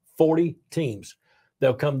send 40 teams.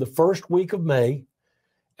 They'll come the first week of May,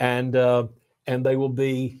 and they will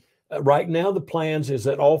be, right now the plans is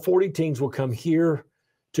that all 40 teams will come here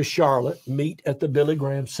to Charlotte, meet at the Billy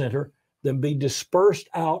Graham Center, then be dispersed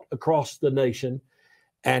out across the nation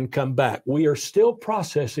and come back. We are still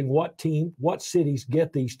processing what cities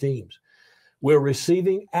get these teams. We're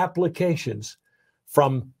receiving applications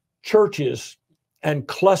from churches and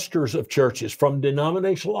clusters of churches, from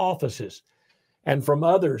denominational offices, and from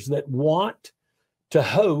others that want to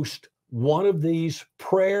host one of these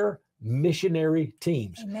prayer missionary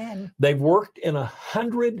teams. Amen. They've worked in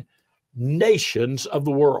 100 nations of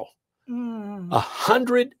the world,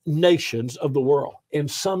 100 nations of the world, in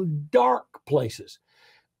some dark places.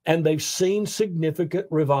 And they've seen significant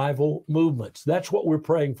revival movements. That's what we're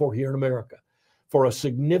praying for here in America, for a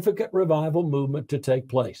significant revival movement to take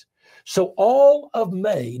place. So all of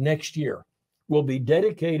May next year will be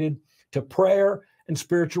dedicated to prayer and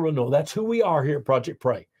spiritual renewal. That's who we are here at Project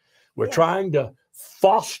Pray. We're trying to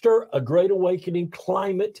foster a great awakening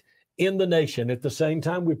climate in the nation. At the same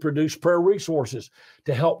time, we produce prayer resources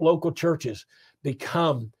to help local churches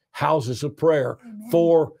become houses of prayer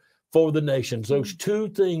for the nations. Those two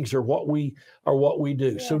things are what we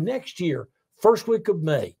do. So next year, first week of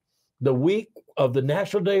May, the week of the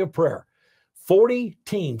National Day of Prayer, 40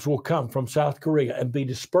 teams will come from South Korea and be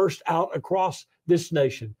dispersed out across this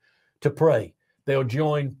nation to pray. They'll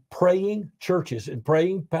join praying churches and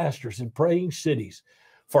praying pastors and praying cities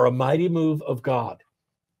for a mighty move of God.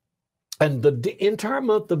 And the entire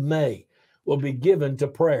month of May will be given to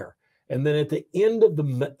prayer. And then at the end of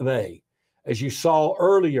the May, as you saw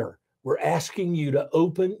earlier, we're asking you to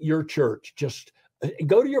open your church. Just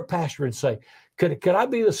go to your pastor and say, could I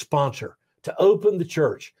be the sponsor to open the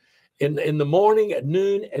church in the morning, at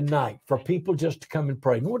noon, at night, for people just to come and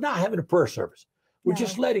pray? And we're not having a prayer service. We're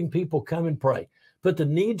just letting people come and pray. Put the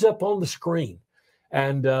needs up on the screen,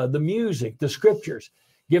 and the music, the scriptures.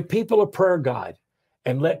 Give people a prayer guide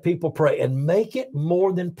and let people pray, and make it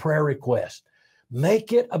more than prayer requests.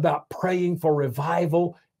 Make it about praying for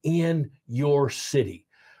revival in your city,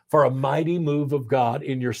 for a mighty move of God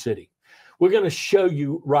in your city. We're going to show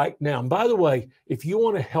you right now. And by the way, if you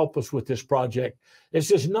want to help us with this project, this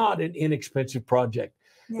is not an inexpensive project.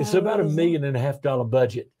 No, it's about $1.5 million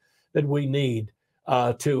budget that we need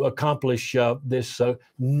to accomplish this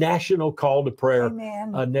national call to prayer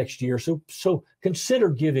next year. So consider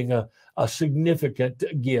giving a significant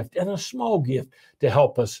gift and a small gift to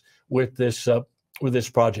help us with this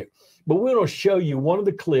project. But we're going to show you one of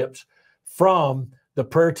the clips from the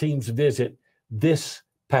prayer team's visit this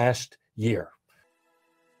past year.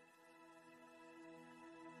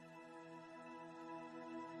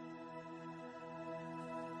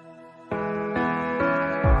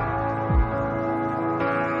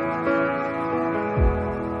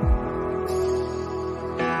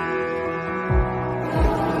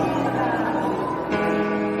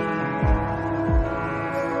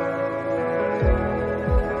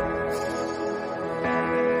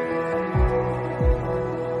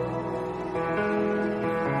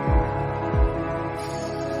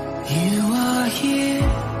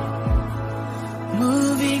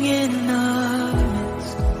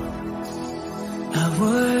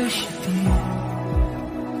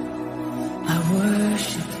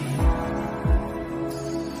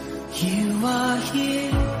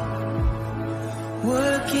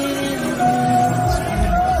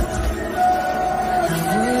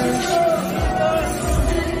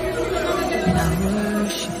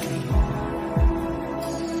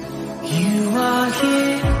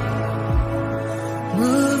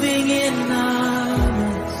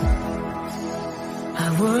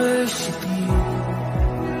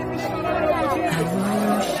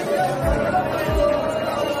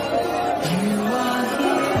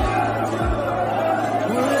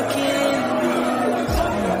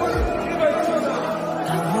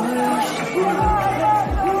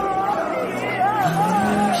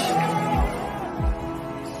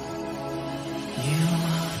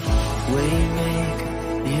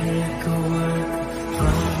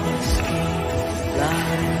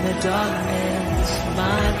 hands,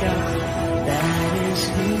 my God, that is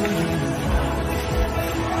who you are.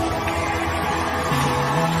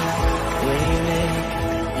 Waymaker,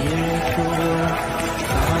 miracle worker,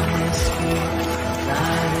 promise keeper,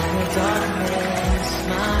 light in the darkness,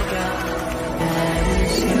 my God, that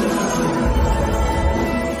is who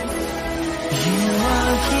you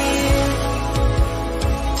are here,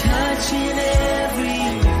 touching every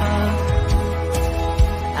heart.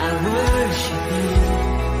 I worship you.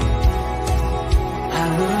 I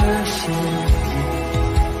worship you.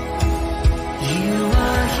 You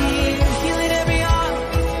are here, healing every heart.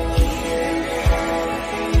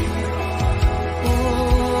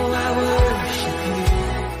 Oh, I worship you.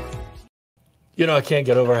 You know, I can't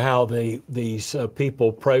get over how these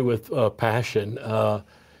people pray with passion.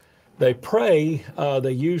 They pray,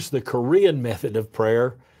 they use the Korean method of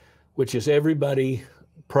prayer, which is everybody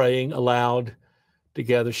praying aloud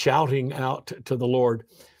together, shouting out to the Lord.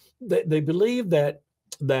 They believe that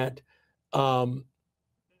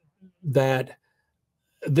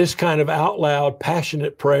this kind of out loud,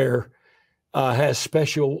 passionate prayer has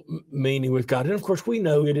special meaning with God. And of course, we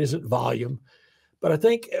know it isn't volume, but I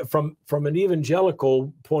think from an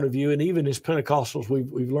evangelical point of view, and even as Pentecostals,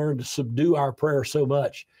 we've learned to subdue our prayer so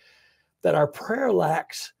much that our prayer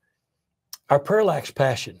lacks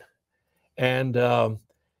passion. And I'm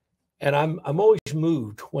always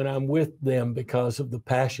moved when I'm with them because of the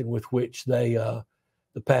passion with which they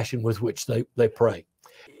pray.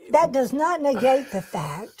 That does not negate the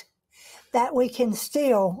fact that we can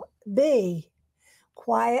still be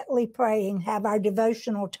quietly praying, have our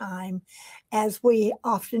devotional time as we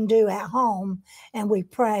often do at home, and we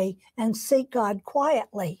pray and seek God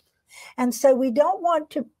quietly. And so we don't want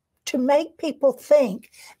to make people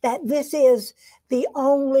think that this is the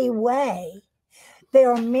only way.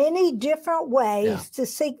 There are many different ways to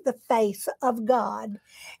seek the face of God.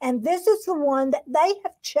 And this is the one that they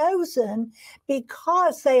have chosen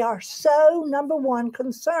because they are so, number one,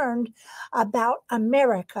 concerned about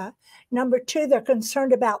America. Number two, they're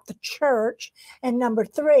concerned about the church. And number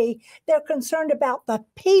three, they're concerned about the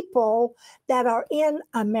people that are in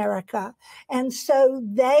America. And so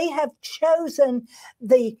they have chosen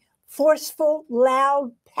the forceful,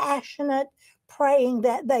 loud, passionate praying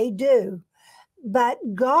that they do. But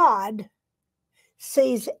God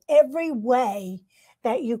sees every way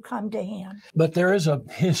that you come to him. But there is a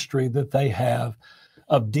history that they have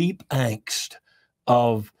of deep angst,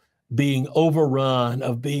 of being overrun,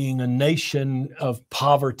 of being a nation of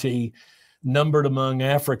poverty, numbered among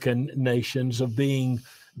African nations, of being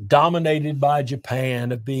dominated by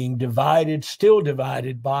Japan, of being divided, still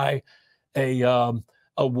divided by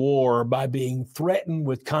a war, by being threatened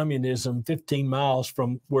with communism 15 miles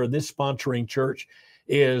from where this sponsoring church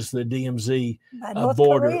is, the DMZ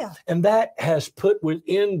border. Korea. And that has put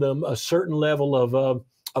within them a certain level of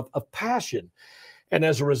passion. And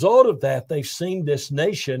as a result of that, they've seen this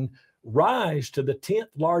nation rise to the 10th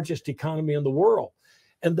largest economy in the world.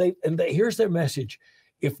 And here's their message.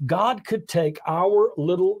 If God could take our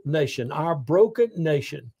little nation, our broken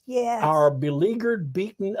nation, our beleaguered,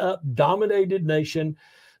 beaten up, dominated nation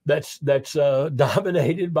that's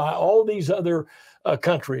dominated by all these other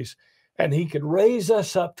countries, and he could raise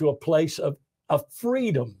us up to a place of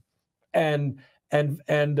freedom and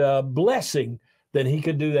blessing, then he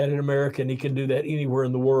could do that in America, and he can do that anywhere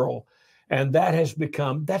in the world. And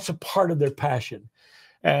that's a part of their passion.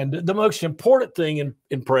 And the most important thing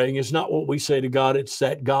in praying is not what we say to God, it's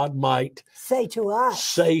that God might say to us,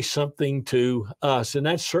 say something to us. And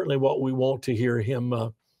that's certainly what we want to hear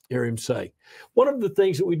him say. One of the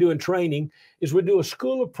things that we do in training is we do a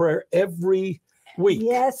school of prayer every week.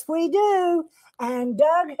 Yes, we do. And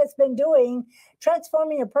Doug has been doing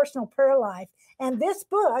Transforming Your Personal Prayer Life. And this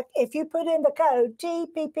book, if you put in the code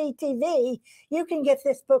TPPTV, you can get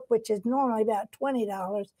this book, which is normally about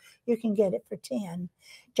 $20. You can get it for $10.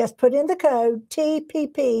 Just put in the code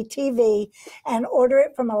TPPTV and order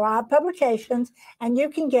it from Alive Publications, and you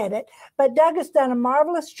can get it. But Doug has done a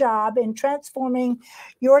marvelous job in transforming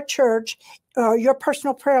your church, or your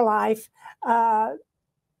personal prayer life,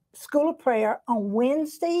 School of Prayer on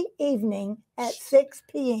Wednesday evening at 6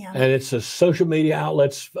 p.m. And it's a social media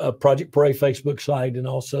outlets, Project Pray Facebook site, and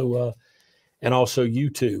also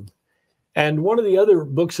YouTube. And one of the other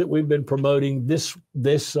books that we've been promoting this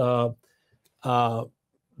month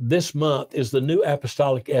is the New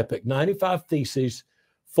Apostolic Epic, 95 Theses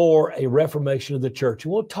for a Reformation of the Church.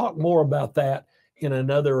 And we'll talk more about that in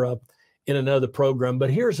another program.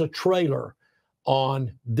 But here's a trailer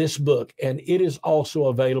on this book, and it is also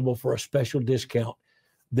available for a special discount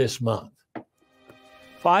this month.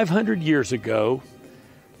 500 years ago,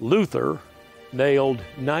 Luther nailed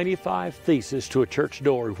 95 theses to a church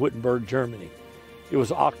door in Wittenberg, Germany. It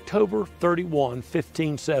was October 31,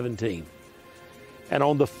 1517. And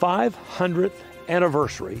on the 500th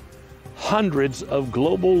anniversary, hundreds of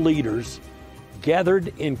global leaders gathered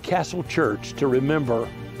in Castle Church to remember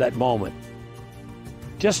that moment.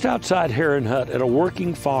 Just outside Herrenhut at a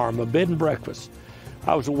working farm, a bed and breakfast,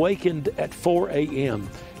 I was awakened at 4 a.m.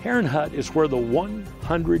 Herrenhut is where the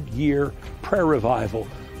 100-year prayer revival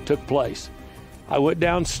took place. I went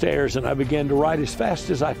downstairs and I began to write as fast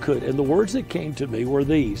as I could, and the words that came to me were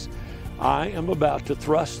these: I am about to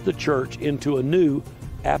thrust the church into a new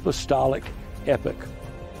apostolic epoch.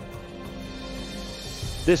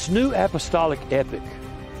 This new apostolic epoch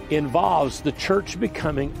involves the church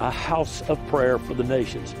becoming a house of prayer for the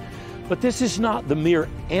nations. But this is not the mere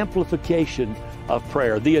amplification of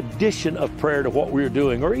prayer, the addition of prayer to what we're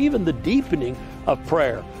doing, or even the deepening of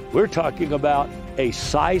prayer. We're talking about a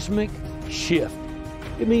seismic shift.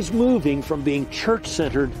 It means moving from being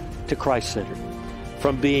church-centered to Christ-centered,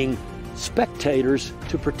 from being spectators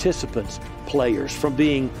to participants, players, from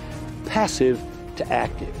being passive to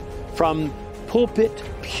active, from pulpit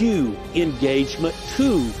pew engagement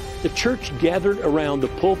to the church gathered around the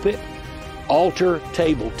pulpit, altar,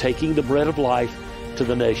 table, taking the bread of life to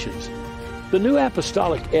the nations. The new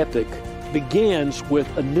apostolic epoch begins with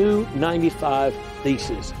a new 95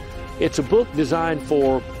 Theses. It's a book designed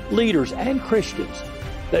for leaders and Christians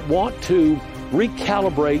that want to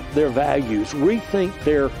recalibrate their values, rethink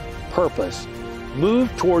their purpose,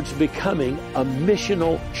 move towards becoming a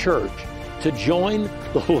missional church, to join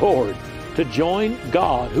the Lord, to join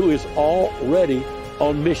God, who is already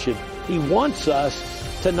on mission. He wants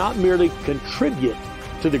us to not merely contribute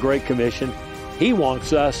to the Great Commission, He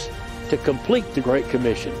wants us to complete the Great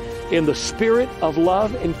Commission in the spirit of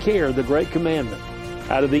love and care, the Great Commandment.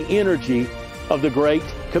 Out of the energy of the Great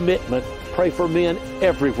Commitment, pray for men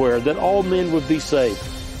everywhere, that all men would be saved,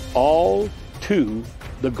 all to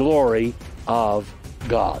the glory of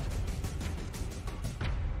God.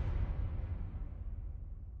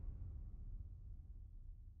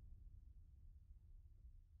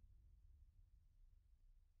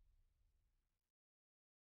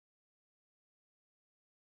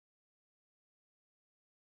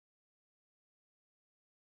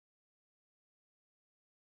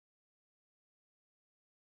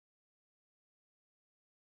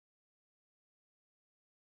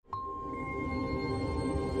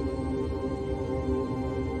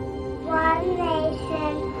 One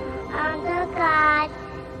nation under God,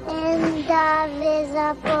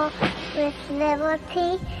 indivisible, with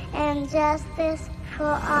liberty and justice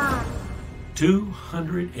for all.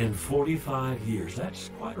 245 years. That's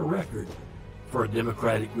quite a record for a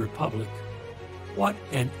democratic republic. What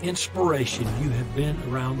an inspiration you have been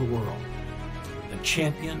around the world. A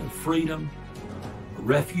champion of freedom, a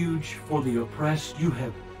refuge for the oppressed. You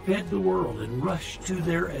have fed the world and rushed to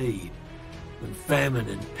their aid when famine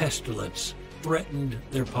and pestilence threatened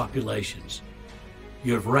their populations.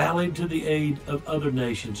 You have rallied to the aid of other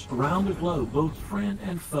nations around the globe, both friend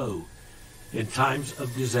and foe, in times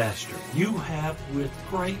of disaster. You have, with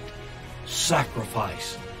great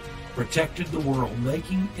sacrifice, protected the world,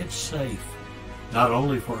 making it safe, not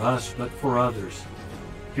only for us, but for others,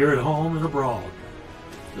 here at home and abroad.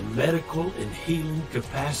 The medical and healing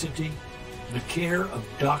capacity, the care of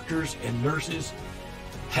doctors and nurses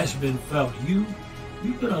has been felt. You've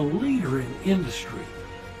been a leader in industry,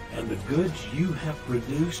 and the goods you have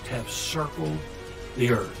produced have circled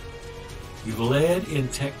the earth. You've led in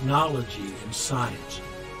technology and science.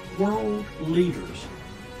 World leaders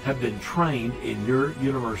have been trained in your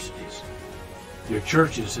universities. Your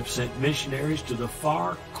churches have sent missionaries to the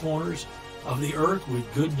far corners of the earth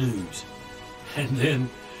with good news. And then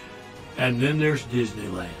there's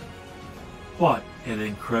Disneyland. What an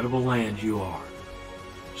incredible land you are.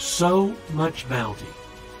 So much bounty,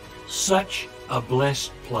 such a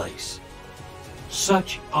blessed place,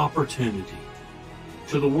 such opportunity.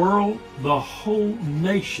 To the world, the whole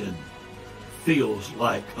nation feels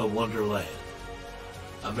like a wonderland.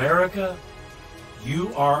 America,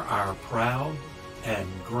 you are our proud and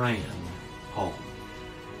grand home.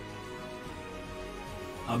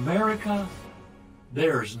 America,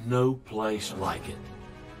 there's no place like it.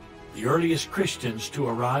 The earliest Christians to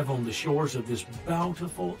arrive on the shores of this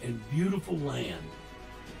bountiful and beautiful land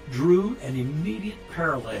drew an immediate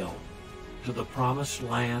parallel to the promised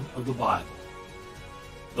land of the Bible.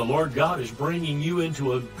 The Lord God is bringing you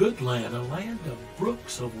into a good land, a land of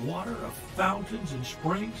brooks of water, of fountains and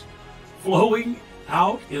springs, flowing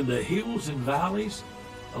out in the hills and valleys,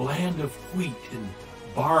 a land of wheat and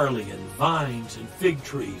barley and vines and fig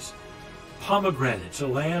trees, pomegranates, a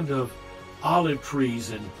land of olive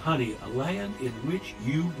trees and honey, a land in which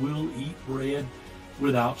you will eat bread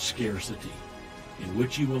without scarcity, in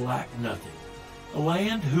which you will lack nothing, a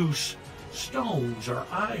land whose stones are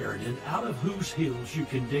iron, and out of whose hills you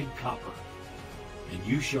can dig copper. And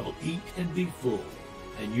you shall eat and be full,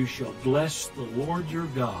 and you shall bless the Lord your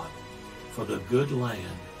God for the good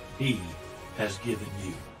land he has given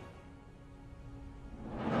you.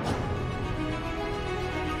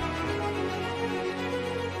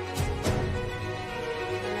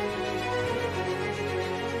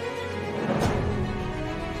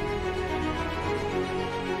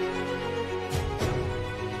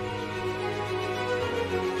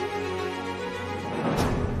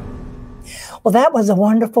 Well, that was a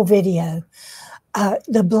wonderful video.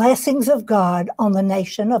 The blessings of God on the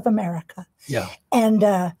nation of America. Yeah. And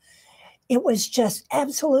it was just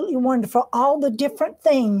absolutely wonderful. All the different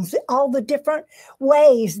things, all the different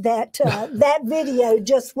ways that that video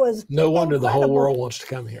just was No wonder the whole incredible. world wants to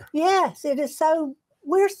come here. Yes, it is so,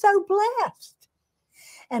 we're so blessed.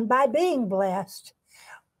 And by being blessed,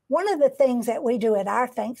 one of the things that we do at our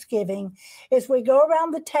Thanksgiving is we go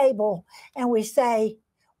around the table and we say,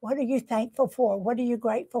 what are you thankful for? What are you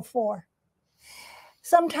grateful for?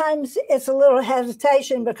 Sometimes it's a little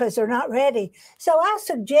hesitation because they're not ready. So I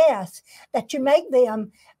suggest that you make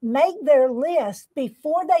them make their list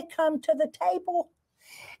before they come to the table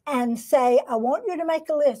and say, I want you to make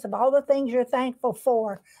a list of all the things you're thankful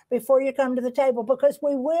for before you come to the table, because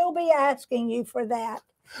we will be asking you for that.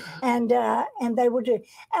 And they will do.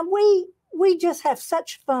 And we just have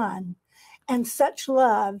such fun and such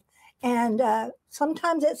love. And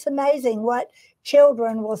sometimes it's amazing what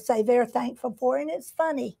children will say they're thankful for, and it's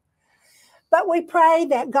funny. But we pray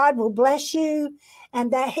that God will bless you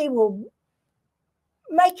and that he will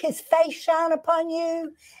make his face shine upon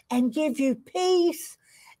you and give you peace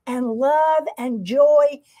and love and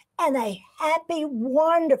joy and a happy,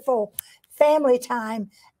 wonderful family time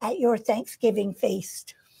at your Thanksgiving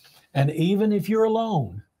feast. And even if you're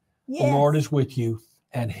alone, Yes. the Lord is with you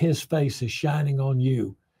and his face is shining on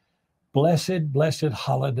you. Blessed, blessed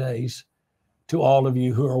holidays to all of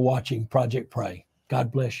you who are watching Project Pray.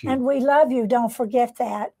 God bless you. And we love you. Don't forget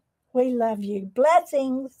that. We love you.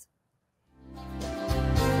 Blessings.